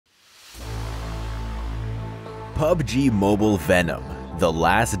PUBG Mobile Venom. The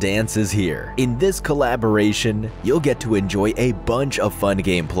Last Dance is here. In this collaboration, you'll get to enjoy a bunch of fun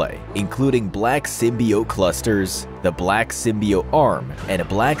gameplay, including Black Symbiote Clusters, the Black Symbiote Arm, and a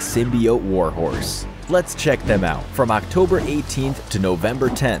Black Symbiote Warhorse. Let's check them out. From October 18th to November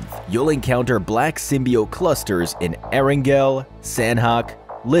 10th, you'll encounter Black Symbiote Clusters in Erangel, Sanhok,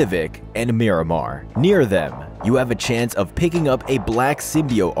 Livik, and Miramar. Near them, you have a chance of picking up a Black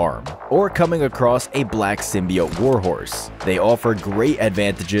Symbiote Arm or coming across a Black Symbiote Warhorse. They offer great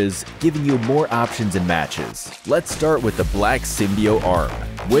advantages, giving you more options in matches. Let's start with the Black Symbiote Arm.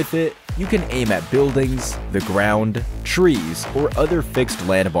 With it, you can aim at buildings, the ground, trees, or other fixed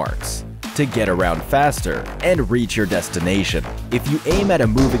landmarks to get around faster and reach your destination. If you aim at a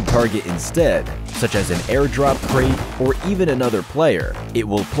moving target instead, such as an airdrop crate or even another player, it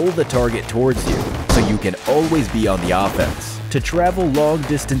will pull the target towards you, so you can always be on the offense. To travel long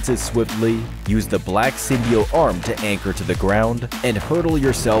distances swiftly, use the Black Symbiote Arm to anchor to the ground and hurtle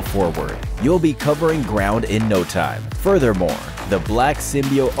yourself forward. You'll be covering ground in no time. Furthermore, the Black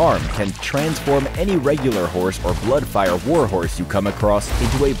Symbiote Arm can transform any regular horse or Bloodfire Warhorse you come across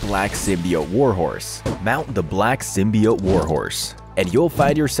into a Black Symbiote Warhorse. Mount the Black Symbiote Warhorse, and you'll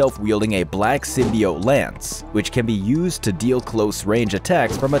find yourself wielding a Black Symbiote Lance, which can be used to deal close-range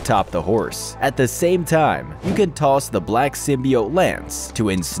attacks from atop the horse. At the same time, you can toss the Black Symbiote Lance to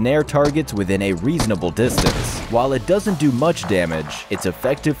ensnare targets within a reasonable distance. While it doesn't do much damage, it's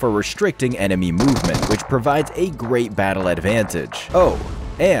effective for restricting enemy movement, which provides a great battle advantage. Oh,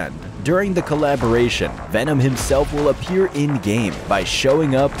 and during the collaboration, Venom himself will appear in-game by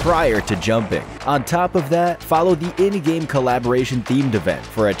showing up prior to jumping. On top of that, follow the in-game collaboration themed event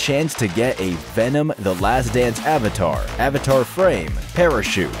for a chance to get a Venom The Last Dance avatar, avatar frame,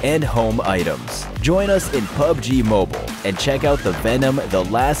 parachute, and home items. Join us in PUBG Mobile and check out the Venom The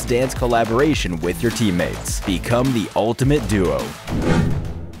Last Dance collaboration with your teammates. Become the ultimate duo.